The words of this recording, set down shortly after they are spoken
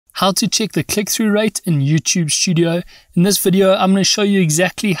how to check the click-through rate in YouTube Studio. In this video, I'm going to show you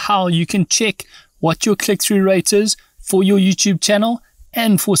exactly how you can check what your click-through rate is for your YouTube channel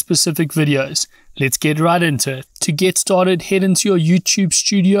and for specific videos. Let's get right into it. To get started, head into your YouTube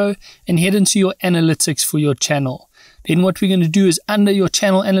Studio and head into your analytics for your channel. Then what we're going to do is under your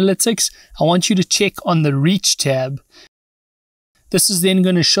channel analytics, I want you to check on the reach tab. This is then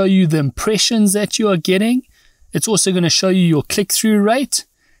going to show you the impressions that you are getting. It's also going to show you your click-through rate.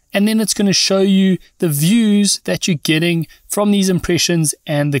 And then it's going to show you the views that you're getting from these impressions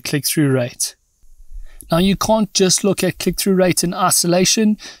and the click-through rate. Now you can't just look at click-through rate in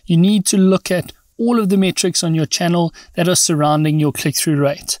isolation. You need to look at all of the metrics on your channel that are surrounding your click-through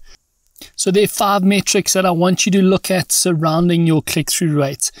rate. So there are 5 metrics that I want you to look at surrounding your click-through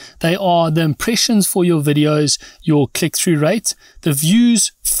rate. They are the impressions for your videos, your click-through rate, the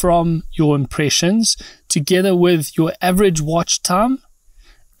views from your impressions, together with your average watch time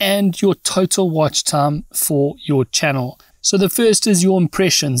and your total watch time for your channel. So the first is your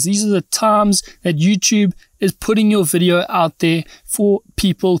impressions. These are the times that YouTube is putting your video out there for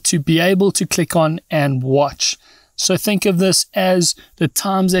people to be able to click on and watch. So think of this as the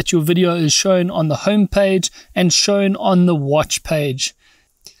times that your video is shown on the home page and shown on the watch page.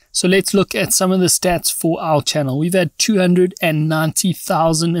 So let's look at some of the stats for our channel. We've had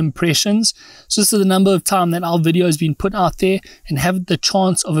 290,000 impressions. So this is the number of time that our video has been put out there and have the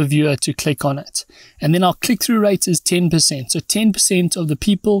chance of a viewer to click on it. And then our click-through rate is 10%. So 10% of the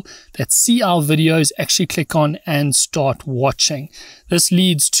people that see our videos actually click on and start watching. This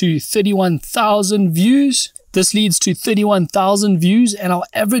leads to 31,000 views. And our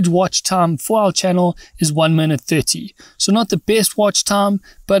average watch time for our channel is 1 minute 30. So not the best watch time,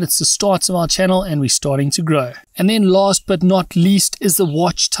 but it's the start of our channel and we're starting to grow. And then last but not least is the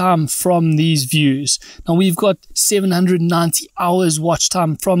watch time from these views. Now we've got 790 hours watch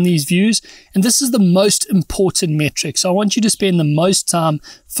time from these views, and this is the most important metric. So I want you to spend the most time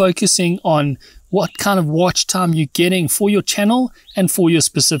focusing on what kind of watch time you're getting for your channel and for your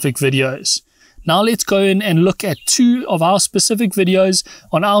specific videos. Now let's go in and look at 2 of our specific videos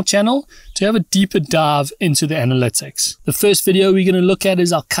on our channel to have a deeper dive into the analytics. The first video we're going to look at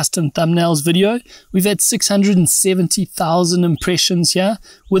is our custom thumbnails video. We've had 670,000 impressions here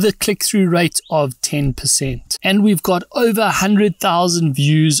with a click-through rate of 10%. And we've got over 100,000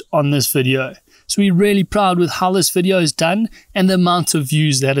 views on this video. So we're really proud with how this video is done and the amount of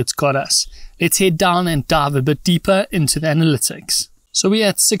views that it's got us. Let's head down and dive a bit deeper into the analytics. So we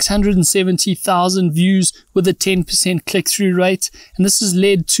had 670,000 views with a 10% click-through rate, and this has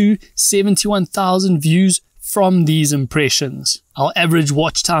led to 71,000 views from these impressions. Our average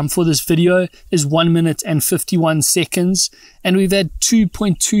watch time for this video is 1 minute and 51 seconds, and we've had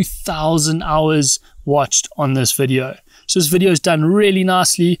 2.2 thousand hours watched on this video. So this video is done really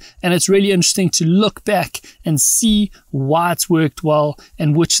nicely, and it's really interesting to look back and see why it's worked well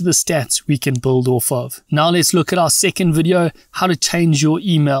and which of the stats we can build off of. Now let's look at our second video, how to change your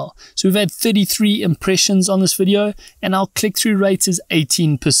email. So we've had 33 impressions on this video, and our click-through rate is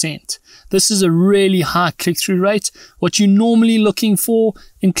 18%. This is a really high click-through rate. What you're normally looking for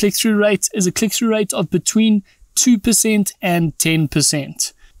in click-through rate is a click-through rate of between 2% and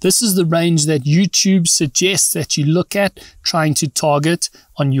 10%. This is the range that YouTube suggests that you look at trying to target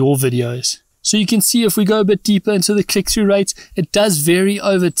on your videos. So you can see if we go a bit deeper into the click-through rate, it does vary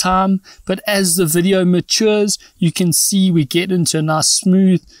over time, but as the video matures, you can see we get into a nice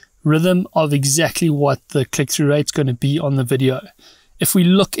smooth rhythm of exactly what the click-through rate is going to be on the video. If we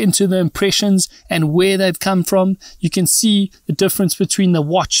look into the impressions and where they've come from, you can see the difference between the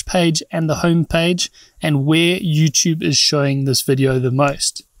watch page and the home page and where YouTube is showing this video the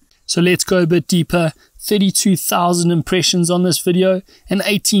most. So let's go a bit deeper. 32,000 impressions on this video, an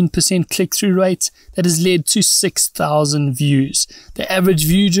 18% click-through rate that has led to 6,000 views. The average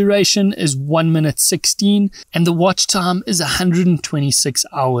view duration is 1 minute 16 and the watch time is 126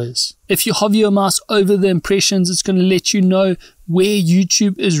 hours. If you hover your mouse over the impressions, it's going to let you know where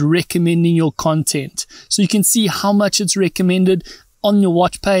YouTube is recommending your content. So you can see how much it's recommended on your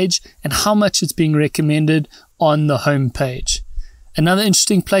watch page and how much it's being recommended on the home page. Another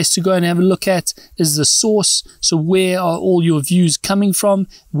interesting place to go and have a look at is the source. So where are all your views coming from?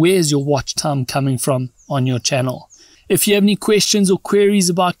 Where's your watch time coming from on your channel? If you have any questions or queries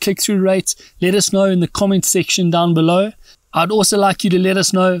about click-through rates, let us know in the comment section down below. I'd also like you to let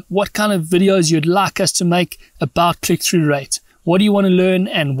us know what kind of videos you'd like us to make about click-through rate. What do you want to learn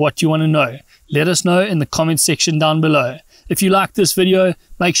and what do you want to know? Let us know in the comment section down below. If you like this video,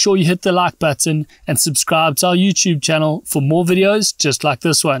 make sure you hit the like button and subscribe to our YouTube channel for more videos just like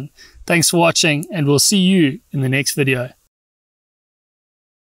this one. Thanks for watching, and we'll see you in the next video.